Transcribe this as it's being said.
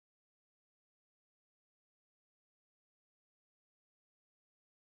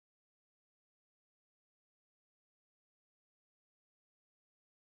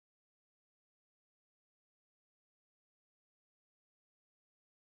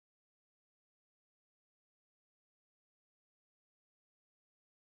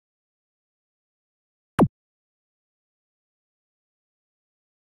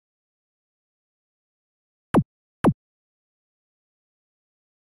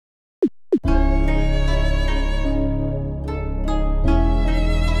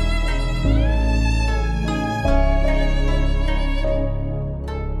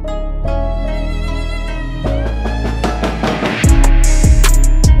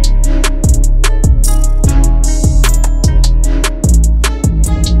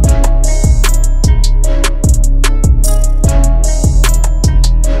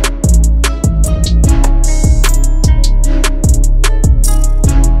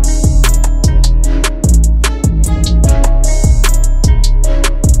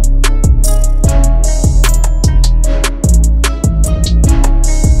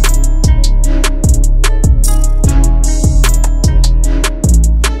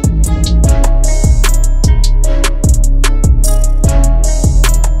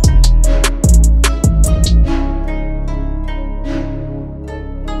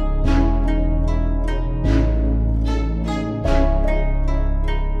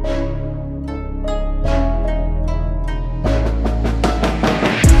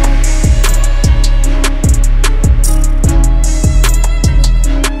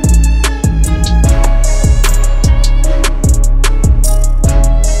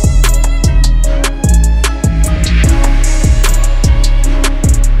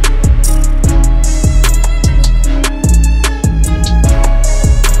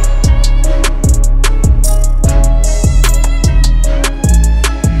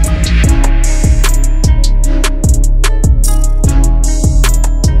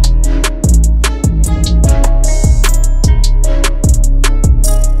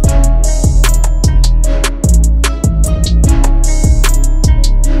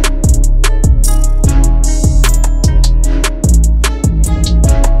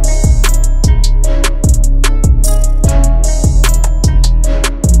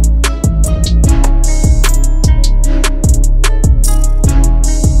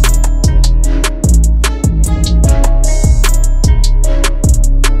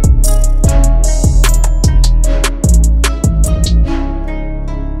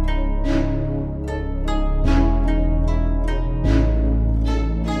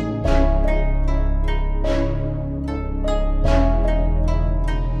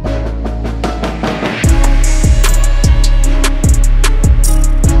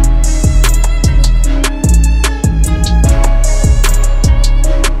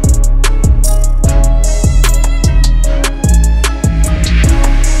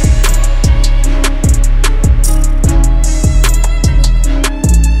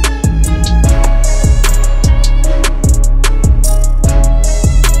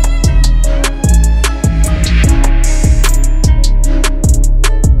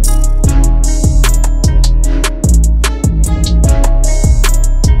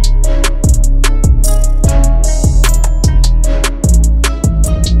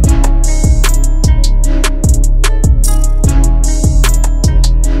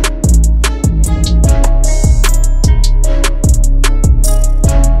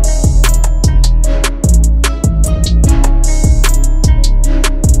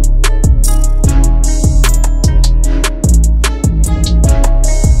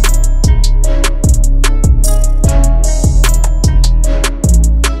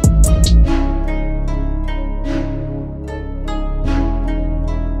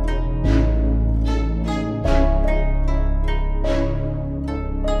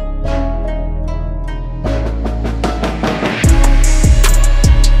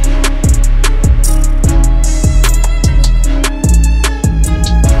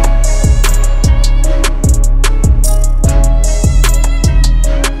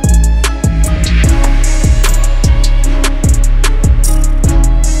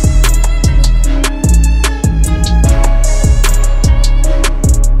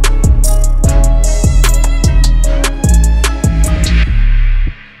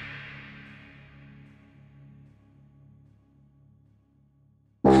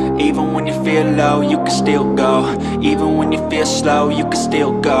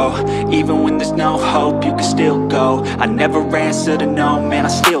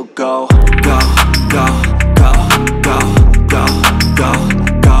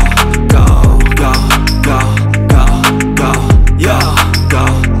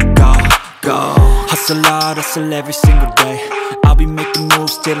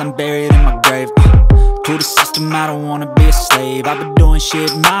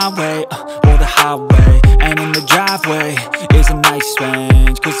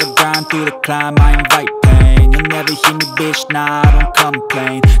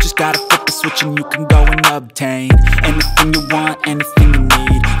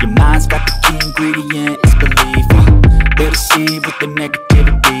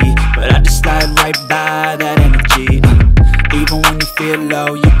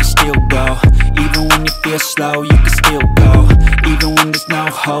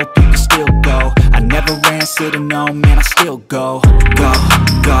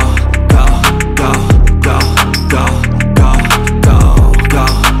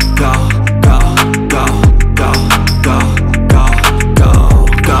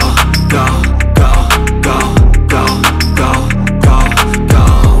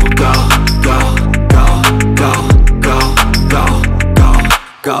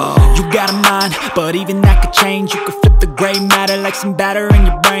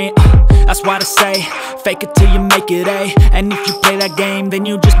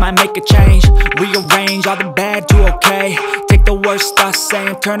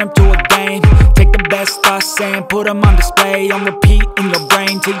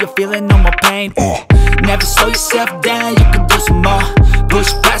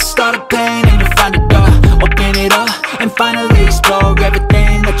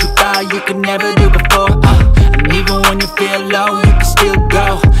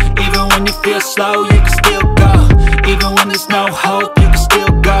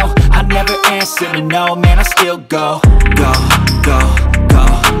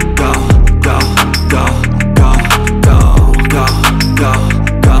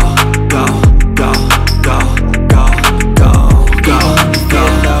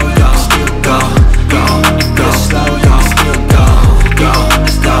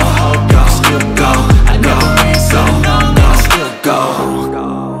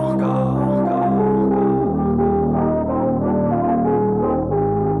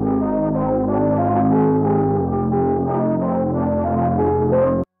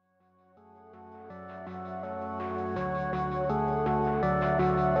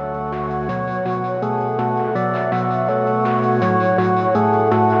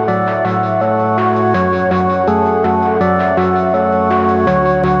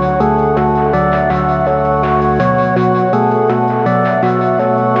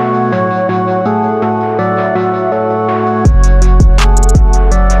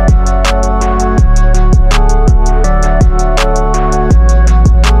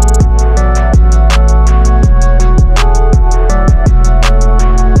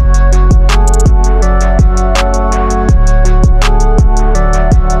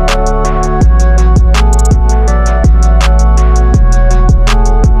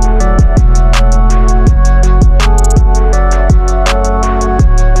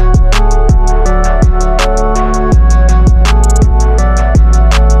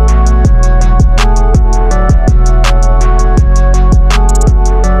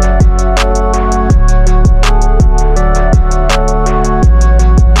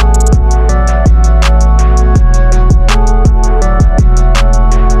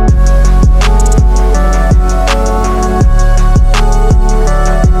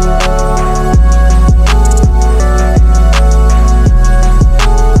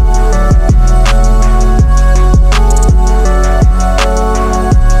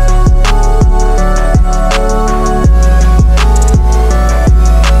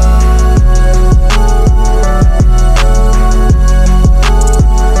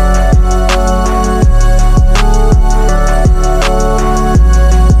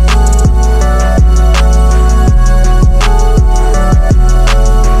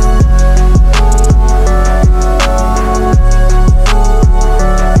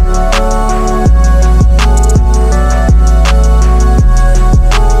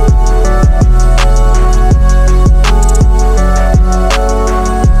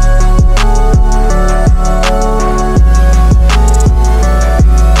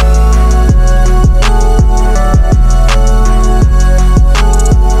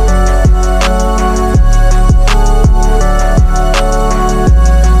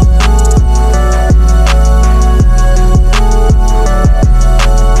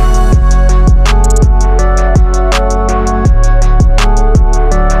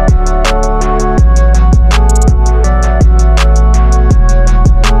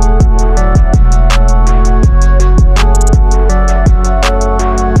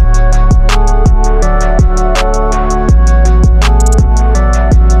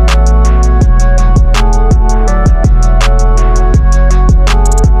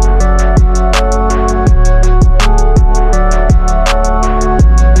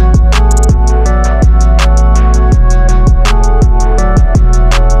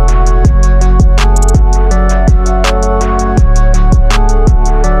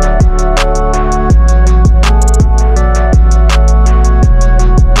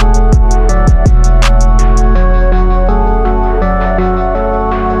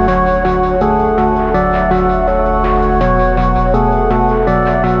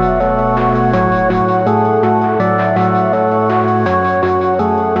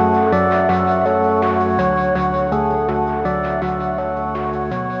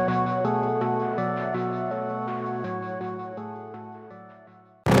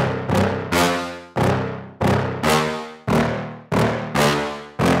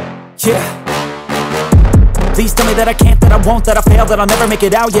Yeah. Please tell me that I can't, that I won't, that I fail, that I'll never make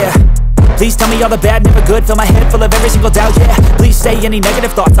it out, yeah. Please tell me all the bad, never good, fill my head full of every single doubt, yeah. Please say any negative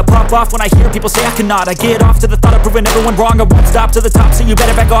thoughts, I pop off when I hear people say I cannot. I get off to the thought of proving everyone wrong, I won't stop to the top, so you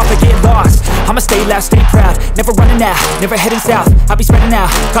better back off and get lost. I'ma stay loud, stay proud, never running out, never heading south. I'll be spreading out,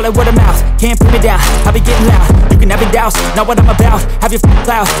 call it word of mouth, can't put me down, I'll be getting loud. You can have your doubts, not what I'm about, have your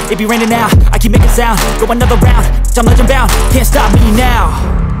cloud, it be raining now. I keep making sound, go another round, I'm legend bound, can't stop me now.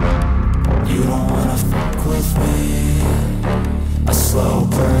 You don't wanna fuck with me, a slow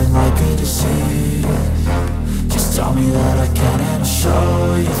burn like a disease. Just tell me that I can and I'll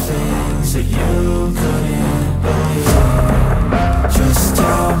show you things that you couldn't believe. Just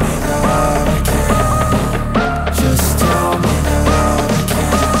tell me that I can. Just tell me that I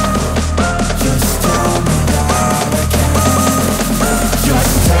can. Just tell me that I can.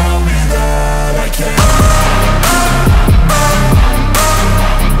 Just tell me that I can.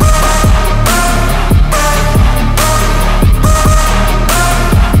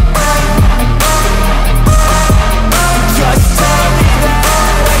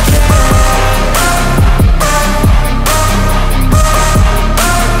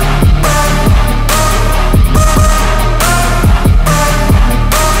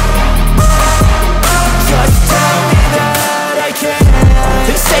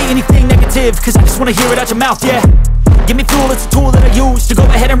 Cause I just wanna hear it out your mouth, yeah. Give me fuel, it's a tool that I use to go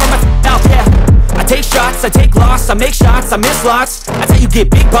ahead and run my mouth, yeah. I take shots, I take loss, I make shots, I miss lots. That's how you get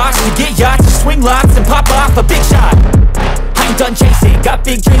big box, you get yachts, you swing lots and pop off a big shot. I ain't done chasing, got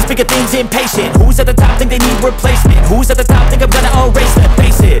big dreams, bigger things, impatient. Who's at the top think they need replacement? Who's at the top think I'm gonna erase them?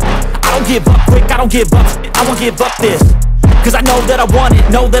 Face it, I don't give up quick, I don't give up, I won't give up this. Cause I know that I want it,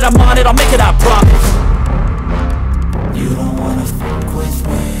 know that I'm on it, I'll make it, I promise. You don't wanna fuck with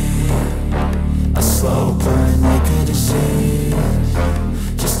me, a slow burn like a disease.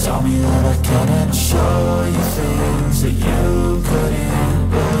 Just tell me that I can and I'll show you things that you couldn't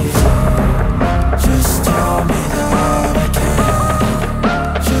believe. Just tell me that I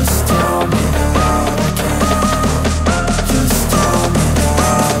can. Just tell me that I can. Just tell me that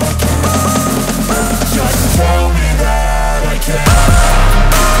I can. Just tell me that I can.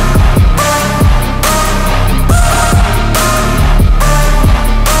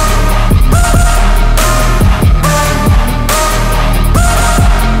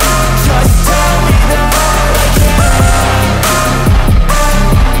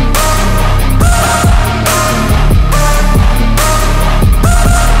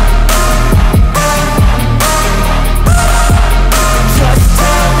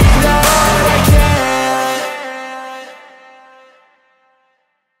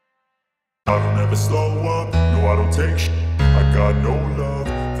 I don't ever slow up, no I don't take shit. I got no love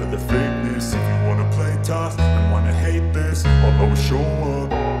for the fakeness. If you wanna play tough and wanna hate this, I'll always show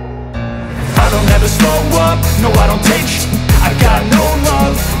up. I don't ever slow up, no I don't take shit. I got no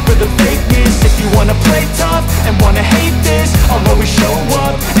love for the fakeness. If you wanna play tough and wanna hate this, I'll always show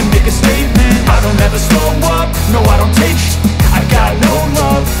up and make a statement. I don't ever slow up, no I don't take shit. I got no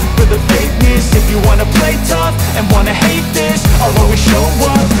love for the fakeness. If you wanna play tough and wanna hate this, I'll always show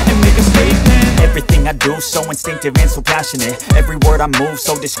up and make a statement. Everything I do so instinctive and so passionate. Every word I move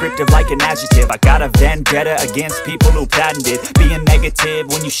so descriptive like an adjective. I got a vendetta against people who patented being negative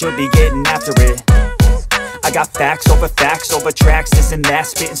when you should be getting after it. I got facts over tracks, this and that.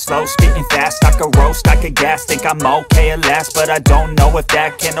 Spitting slow, spitting fast, I could roast, I could gas. Think I'm okay at last, but I don't know if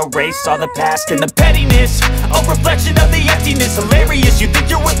that can erase all the past. And the pettiness, a reflection of the emptiness. Hilarious, you think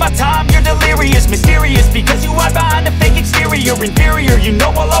you're worth my time, you're delirious. Mysterious, because you hide behind a fake exterior. Inferior, you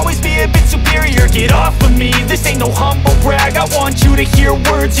know I'll always be a bit superior. Get off of me, this ain't no humble brag. I want you to hear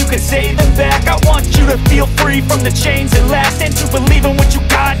words, you can say them back. I want you to feel free from the chains that last, and to believe in what you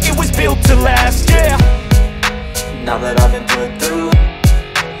got, it was built to last, yeah. Now that I've been put through,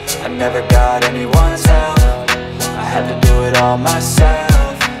 I never got anyone's help. I had to do it all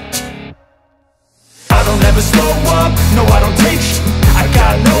myself. I don't ever slow up, no I don't take shit. I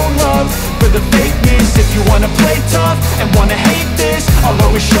got no love for the fakeness. If you wanna play tough and wanna hate this, I'll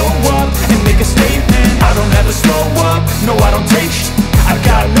always show up and make a statement. I don't ever slow up, no I don't take shit. I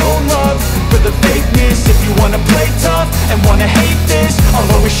got no love for the fakeness. If you wanna play tough and wanna hate this, I'll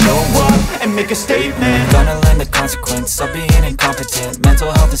always show up and make a statement. Gonna learn the consequence of being incompetent.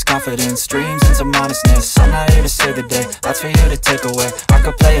 Mental health this confidence, dreams and some honestness. I'm not here to save the day, that's for you to take away. I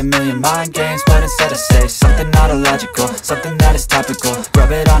could play a million mind games, but instead I say something not illogical, something that is topical.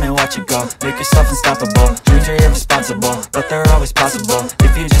 Rub it on and watch it go, make yourself unstoppable. Dreams are irresponsible, but they're always possible.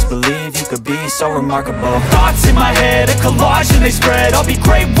 If you just believe, you could be so remarkable. Thoughts in my head, a collage and they spread. I'll be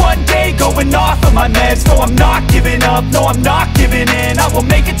great one day, going off of my meds. No, I'm not giving up, no, I'm not giving in. I will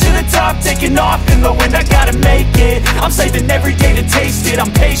make it to the top, taking off in the wind. I gotta make it, I'm saving every day to taste it.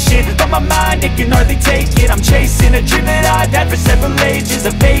 I'm patient, but my mind, it can hardly take it. I'm chasing a dream that I've had for several ages.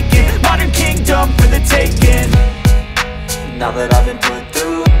 A vacant, modern kingdom for the taking. Now that I've been put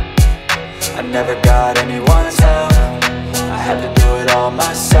through, I never got anyone's help. I had to do it all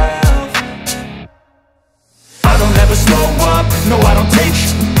myself. I don't ever slow up, no I don't take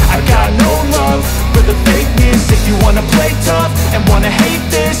sh**. I got no love for the fakeness. If you wanna play tough and wanna hate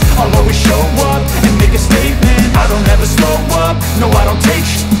this, I'll always show up and make a statement. I don't ever slow up, no I don't take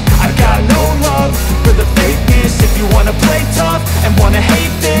sh**. I got no love for the fakeness. If you wanna play tough and wanna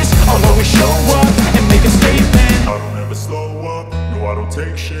hate this, I'll always show up and make a statement. I don't ever slow up, no I don't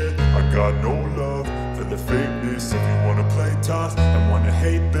take shit. I got no love for the fakeness. If you wanna play tough and wanna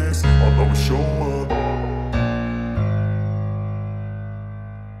hate this, I'll always show up.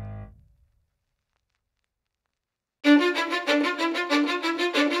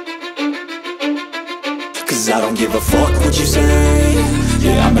 Cause I don't give a fuck what you say.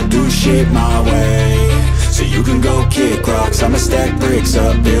 Yeah, I'ma do shit my way. So you can go kick rocks, I'ma stack bricks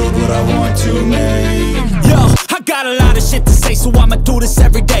up, build what I want to make. Yo, I got a lot of shit to say, so I'ma do this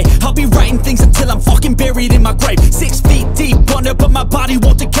every day. I'll be writing things until I'm fucking buried in my grave. 6 feet deep under, but my body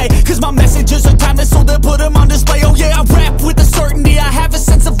won't decay. Cause my messages are timeless, so they'll put them on display. Oh yeah, I rap with a certainty, I have a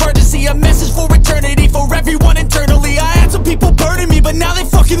sense of urgency. A message for eternity, for everyone internally. I had some people burning me, but now they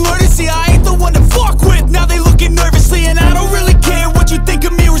fucking learn to see I ain't the one to fuck with. Now they looking nervously, and I don't really care what you think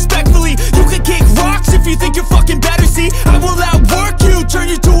of me respectfully. You can kick rocks if you think you're fucking better, see. I will outwork you, turn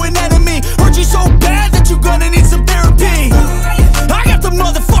you to an enemy. Hurt you so bad that you're gonna need some therapy. I got the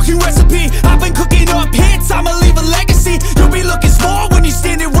motherfucking recipe, I've been cooking up hits, I'ma leave a legacy. You'll be looking small when you're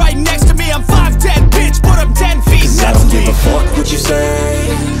standing right next to me. I'm 5'10", bitch, but I'm 10 feet. Cause I don't give a fuck what you say.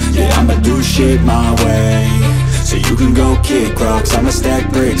 Yeah, I'ma do shit my way. So you can go kick rocks, I'ma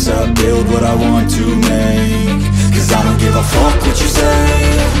stack bricks up, build what I want to make. Cause I don't give a fuck what you say.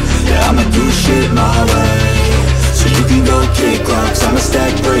 Yeah, I'ma do shit my way. So you can go kick rocks, I'ma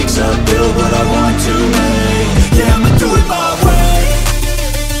stack bricks up, build what I want to make. Yeah, I'ma do it my way.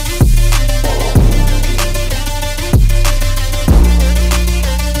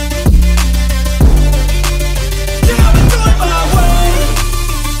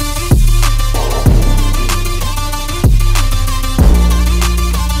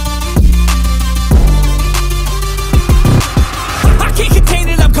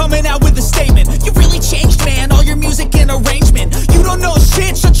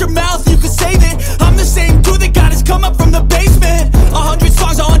 Shut your mouth, you can save it. I'm the same dude that got his come up from the basement. 100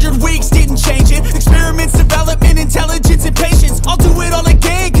 songs, 100 weeks, didn't change it. Experiments, development, intelligence, and patience. I'll do it all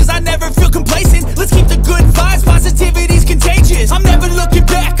again, cause I never feel complacent. Let's keep the good vibes, positivity's contagious. I'm never looking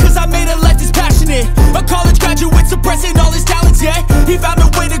back, cause I made a life that's passionate. A college graduate suppressing all his talents, yeah. He found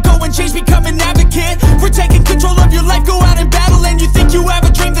a way to go and change, become an advocate for taking control of your life, go out and battle. And you think you have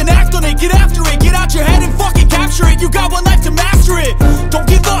a dream, then act on it. Get after it, get out your head and fucking capture it. You got one life to master it. Don't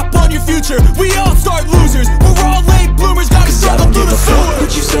give up on your future, we all start losers. We're all late bloomers, gotta struggle through the sewer. I don't give a fuck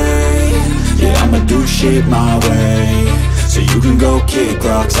what you say. Yeah, I'ma do shit my way. So you can go kick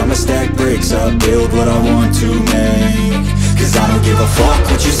rocks, I'ma stack bricks up, build what I want to make. Cause I don't give a fuck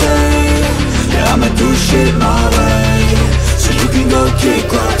what you say. Yeah, I'ma do shit my way. So you can go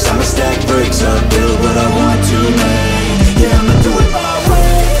kick rocks, I'ma stack bricks up, build what I want to make. Yeah, I'ma do it my way.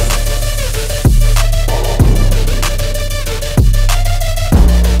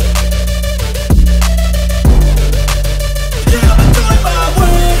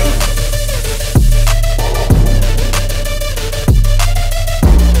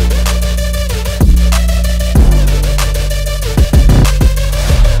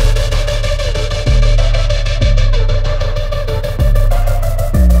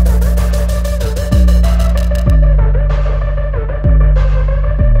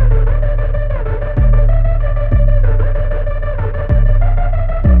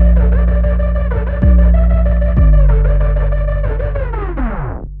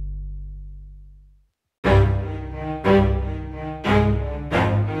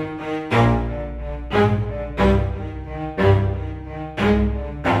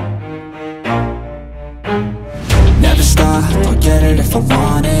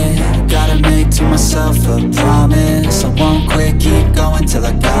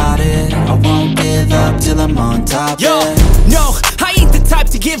 top, Yo, yeah. no, I ain't the type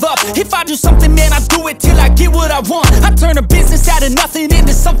to give up. If I do something, man, I do it till I get what I want. I turn a business out of nothing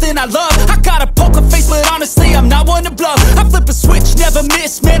into something I love. I got a poker face, but honestly, I'm not one to bluff. I flip a switch, never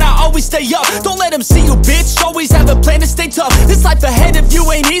miss, man, I always stay up. Don't let them see you, bitch, always have a plan to stay tough. This life ahead of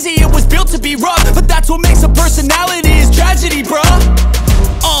you ain't easy, it was built to be rough. But that's what makes a personality, is tragedy, bruh.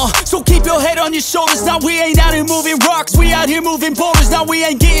 So keep your head on your shoulders. Now we ain't out here moving rocks, we out here moving boulders. Now we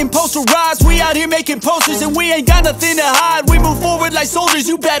ain't getting posterized, we out here making posters. And we ain't got nothing to hide, we move forward like soldiers.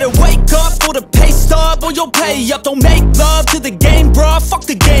 You better wake up for the pay stub, or you'll pay up. Don't make love to the game, bruh, fuck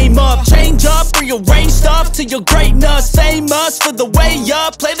the game up. Change up, rearrange stuff to your greatness. Famous for the way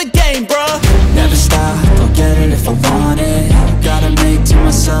up, play the game, bruh. Never stop, I'll get it if I want it. Gotta make to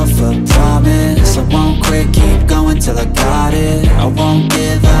myself a promise. I won't quit, keep going till I got it. I won't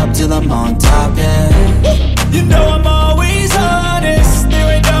give up till I'm on top, yeah. You know I'm always honest,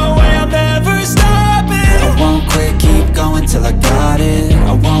 there ain't no way I'm ever stopping. I won't quit, keep going till I got it.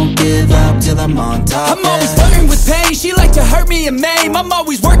 I won't give up till I'm on top, I'm always flirting with pain, she like to hurt me and maim. I'm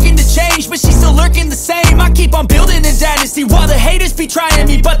always working to change, but she's still lurking the same. I keep on building a dynasty while the haters be trying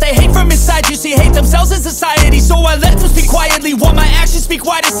me. But they hate from inside, you see, hate themselves in society. So I let them speak quietly while my actions speak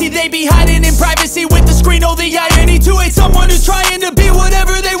wider. See, they be hiding in privacy with the screen. Oh, the irony to hate someone who's trying to be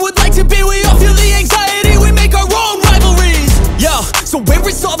whatever they would like to be. We all feel the anxiety, we make our own rivalries. Yo, so where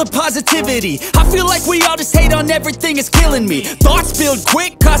is all the positivity? I feel like we all just hate on everything, it's killing me. Thoughts build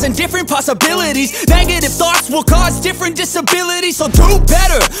quick, causing different possibilities. Negative thoughts will cause different disabilities. So do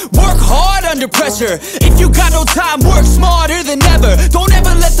better, work hard under pressure. If you got no time, work smarter than ever. Don't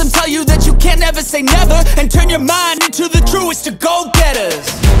ever let them tell you that you can't ever say never. And turn your mind into the truest of go-getters.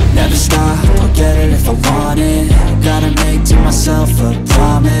 Never stop, I'll get it if I want it. Gotta make to myself a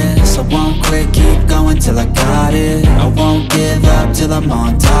promise. I won't quit, keep going till I got it. I won't give up till I'm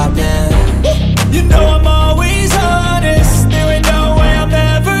on top, yeah. You know I'm always honest, there ain't no way I'm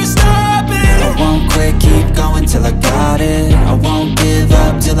ever stopping. I won't quit, keep going till I got it. I won't give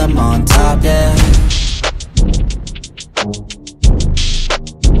up till I'm on top, yeah.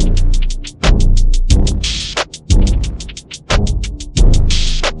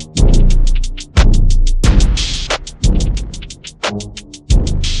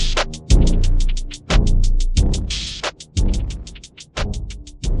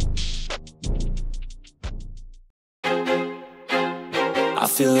 I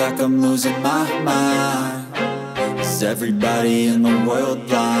feel like I'm losing my mind. Is everybody in the world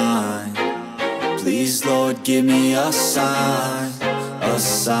blind? Please, Lord, give me a sign, a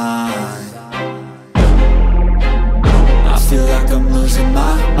sign. I feel like I'm losing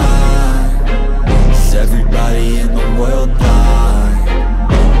my mind. Is everybody in the world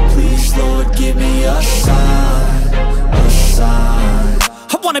blind? Please, Lord, give me a sign, a sign.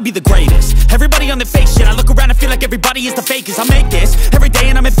 I wanna be the greatest. Everybody on the fake shit. I look around and feel like everybody is the fakest. I make this every day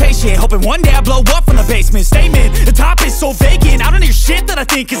and I'm impatient, hoping one day I blow up from the basement. Statement, the top is so vacant, I don't hear shit that I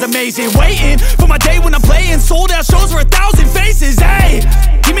think is amazing. Waiting for my day when I'm playing sold out shows for 1,000 faces. Hey,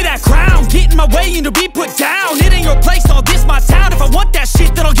 give me that crown, get in my way and to be put down. It ain't your place, all this my town. If I want that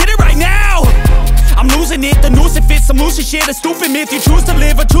shit, then I'll get it right now. I'm losing it, the noose it fits, I'm losing shit. A stupid myth, you choose to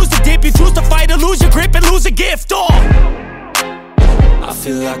live or choose to dip. You choose to fight or lose your grip and lose a gift. I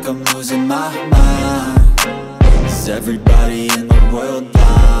feel like I'm losing my mind. Is everybody in the world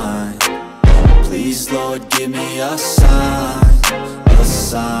blind? Please, Lord, give me a sign, a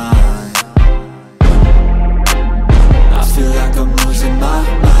sign. I feel like I'm losing my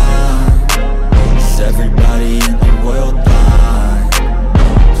mind. Is everybody in the world blind?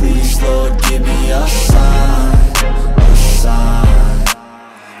 Please, Lord, give me a sign, a sign.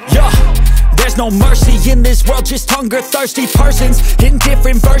 Yeah. There's no mercy in this world, just hunger-thirsty persons in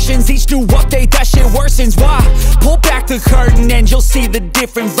different versions. Each new update, that shit worsens. Why? Pull back the curtain and you'll see the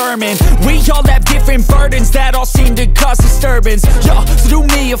different vermin. We all have different burdens that all seem to cause disturbance. Yo, so do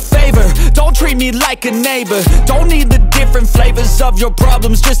me a favor, don't treat me like a neighbor. Don't need the different flavors of your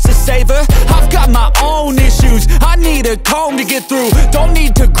problems just to savor. I've got my own issues, I need a comb to get through. Don't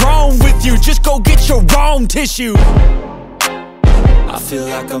need to groan with you, just go get your own tissue. I feel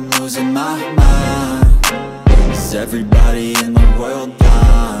like I'm losing my mind. Is everybody in the world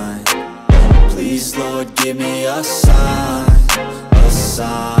blind? Please, Lord, give me a sign, a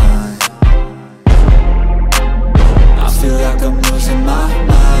sign. I feel like I'm losing my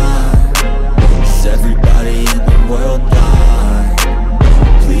mind. Is everybody in the world blind?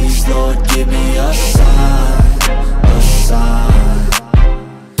 Please, Lord, give me a sign, a sign.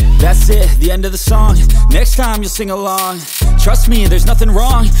 That's it, the end of the song. Next time you'll sing along. Trust me, there's nothing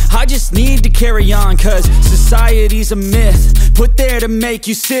wrong. I just need to carry on, cause society's a myth put there to make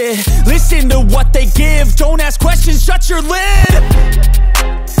you sit. Listen to what they give. Don't ask questions, shut your lid.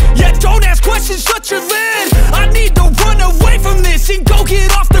 Yeah, don't ask questions, shut your lid. I need to run away from this and go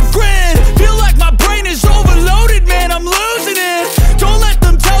get off the grid. Feel like my brain is overloaded, man, I'm losing it. Don't let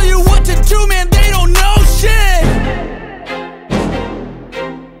them tell you what to do, man, they don't know shit.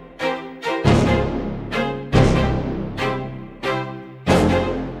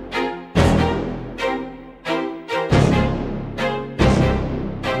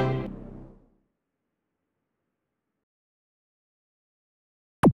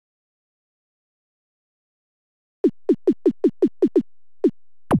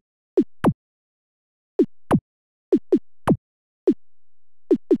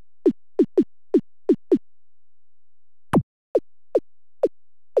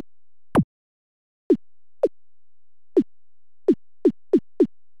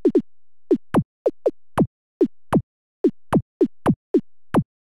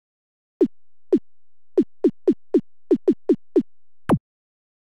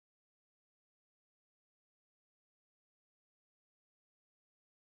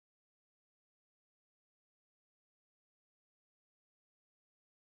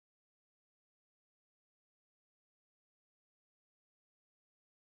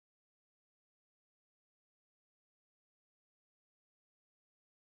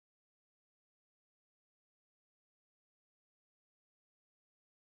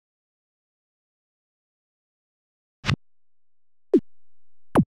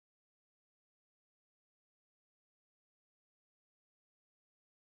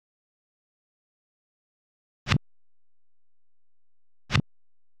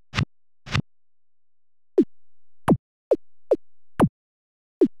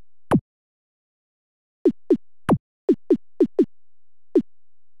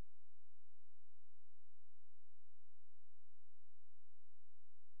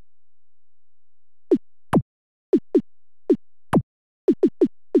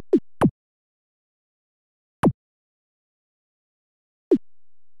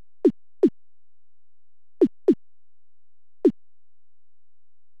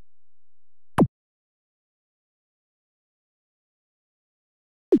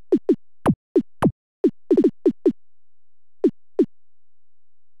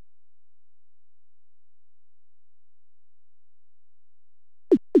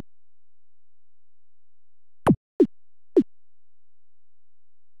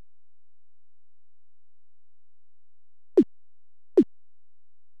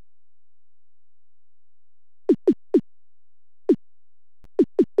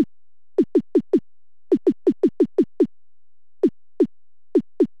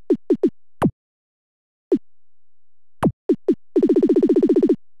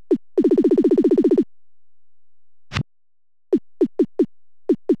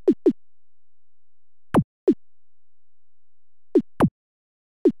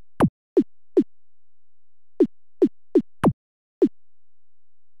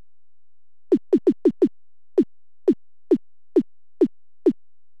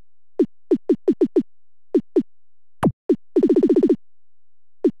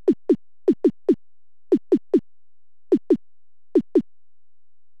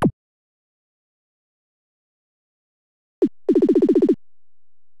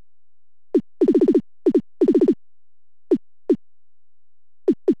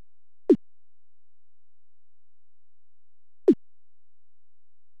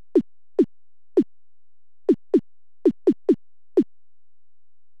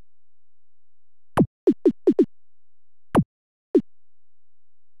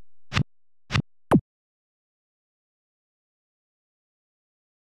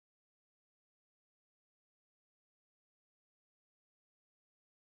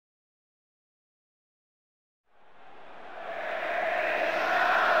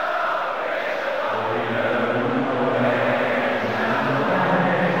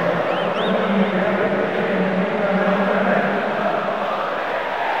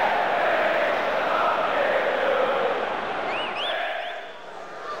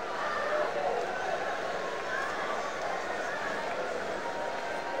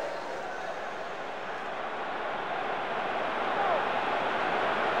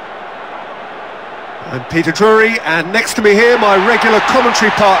 I'm Peter Drury, and next to me here, my regular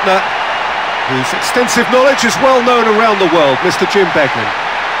commentary partner, whose extensive knowledge is well known around the world, Mr. Jim Beglin.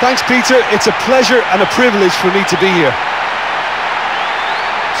 Thanks, Peter. It's a pleasure and a privilege for me to be here.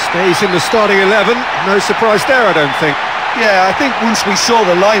 Stays in the starting 11, no surprise there, I don't think. Yeah, I think once we saw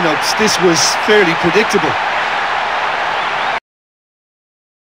the lineups, this was fairly predictable.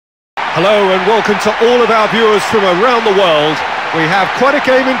 Hello and welcome to all of our viewers from around the world. We have quite a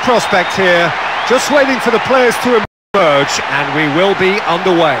game in prospect here, just waiting for the players to emerge, and we will be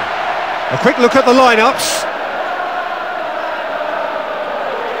underway. A quick look at the lineups.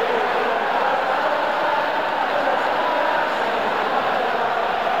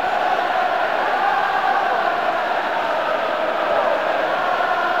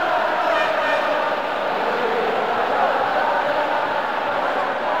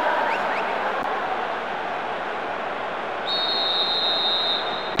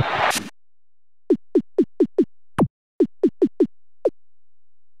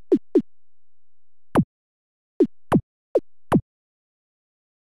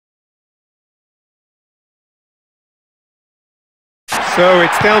 So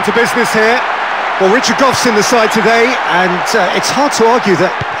it's down to business here. Well, Richard Goff's in the side today, and it's hard to argue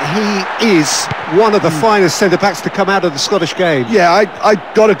that he is one of the finest centre-backs to come out of the Scottish game. Yeah, I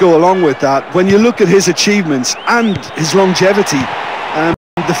got to go along with that. When you look at his achievements and his longevity,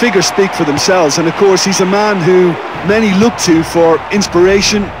 the figures speak for themselves, and of course he's a man who many look to for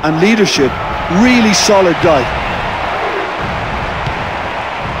inspiration and leadership. Really solid guy.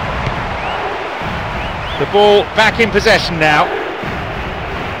 The ball back in possession now.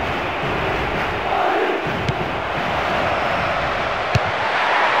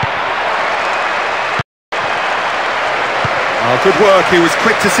 Oh, good work, he was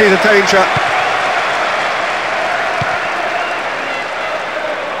quick to see the danger.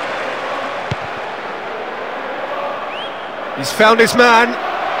 He's found his man.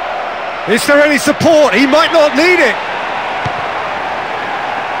 Is there any support? He might not need it.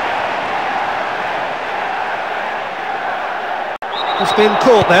 It's been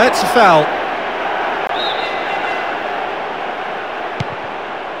caught there, it's a foul.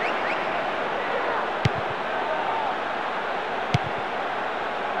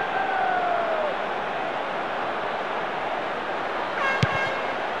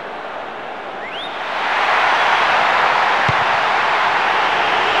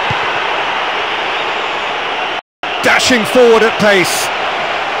 Dashing forward at pace.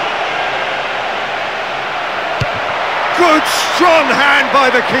 Good strong hand by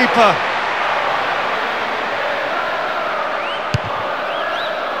the keeper.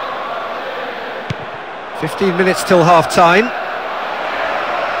 "15 minutes till half-time.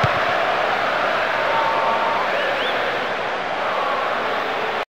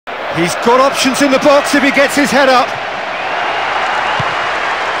 He's got options in the box if he gets his head up.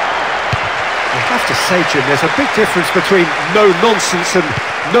 I have to say, Jim, there's a big difference between no nonsense and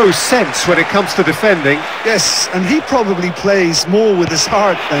no sense when it comes to defending. Yes, and he probably plays more with his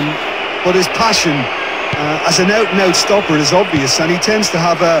heart but his passion as an out-and-out stopper is obvious, and he tends to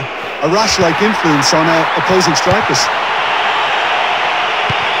have a rash-like influence on opposing strikers.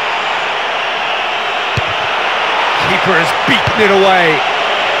 Keeper has beaten it away.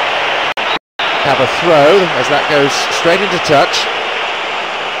 Have a throw as that goes straight into touch.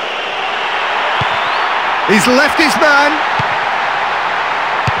 He's left his man.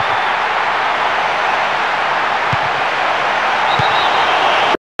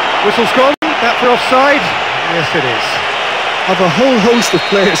 Whistle's gone. That for offside? Yes, it is. Have a whole host of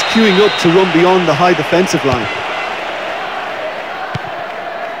players queuing up to run beyond the high defensive line.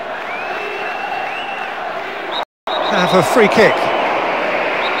 Have a free kick.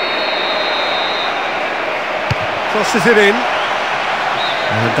 Crosses it in.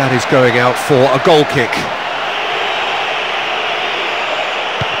 And that is going out for a goal kick.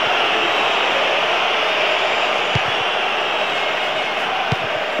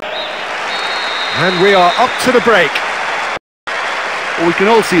 And we are up to the break. Well, we can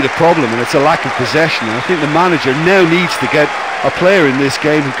all see the problem, and it's a lack of possession. And I think the manager now needs to get a player in this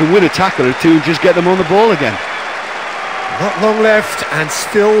game who can win a tackle or two and just get them on the ball again. Not long left, and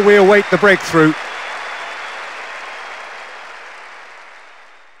still we await the breakthrough.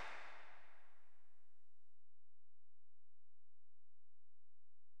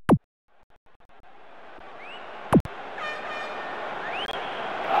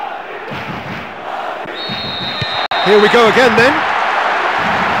 Here we go again then.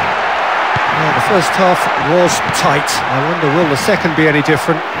 Well, the first half was tight. I wonder, will the second be any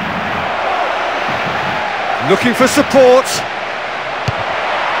different? Looking for support.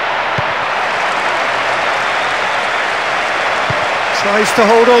 Tries to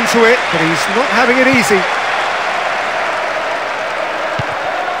hold on to it, but he's not having it easy.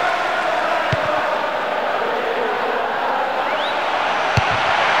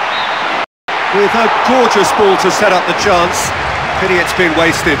 with a gorgeous ball to set up the chance. Pity it's been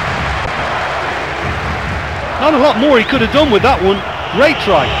wasted. Not a lot more he could have done with that one. Great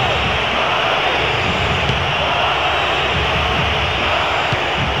try.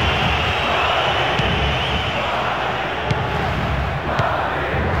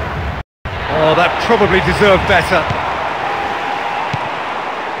 Oh, that probably deserved better.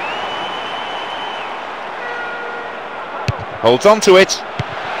 Holds on to it.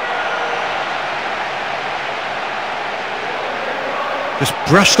 Just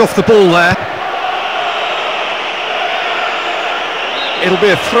brushed off the ball there. It'll be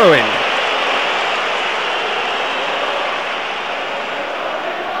a throw-in.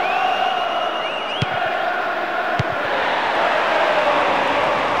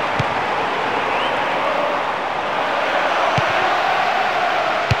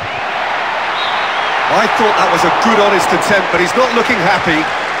 I thought that was a good, honest attempt, but he's not looking happy.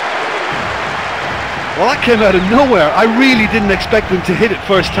 Well, that came out of nowhere. I really didn't expect him to hit it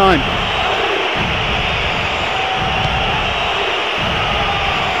first time.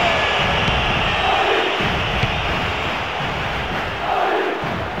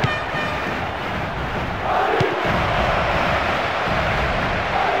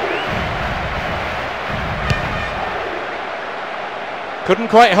 Couldn't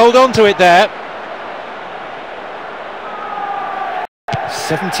quite hold on to it there.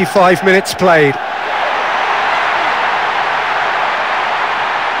 75 minutes played.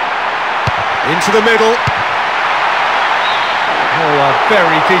 Into the middle. Oh, a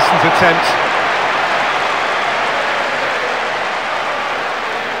very decent attempt.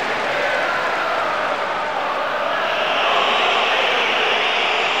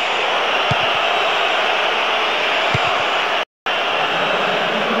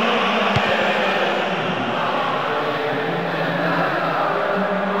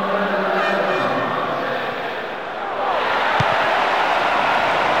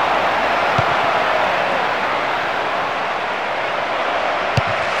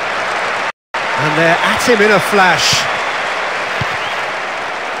 And they're at him in a flash.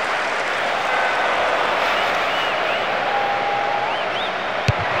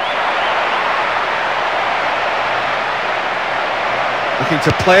 Looking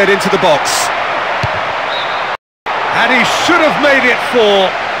to play it into the box. And he should have made it 4.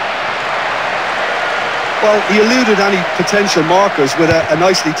 Well, he eluded any potential markers with a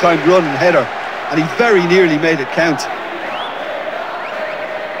nicely timed run and header, and he very nearly made it count.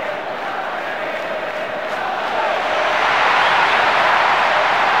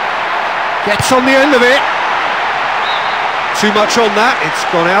 Gets on the end of it. Too much on that, it's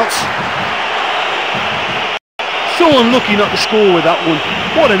gone out. So unlucky not to score with that one.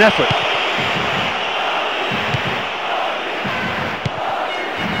 What an effort.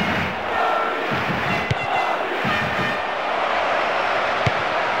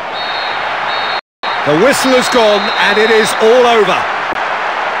 The whistle has gone and it is all over.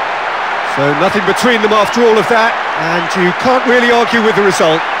 So nothing between them after all of that, and you can't really argue with the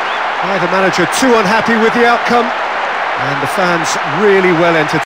result. Neither manager too unhappy with the outcome, and the fans really well entertained.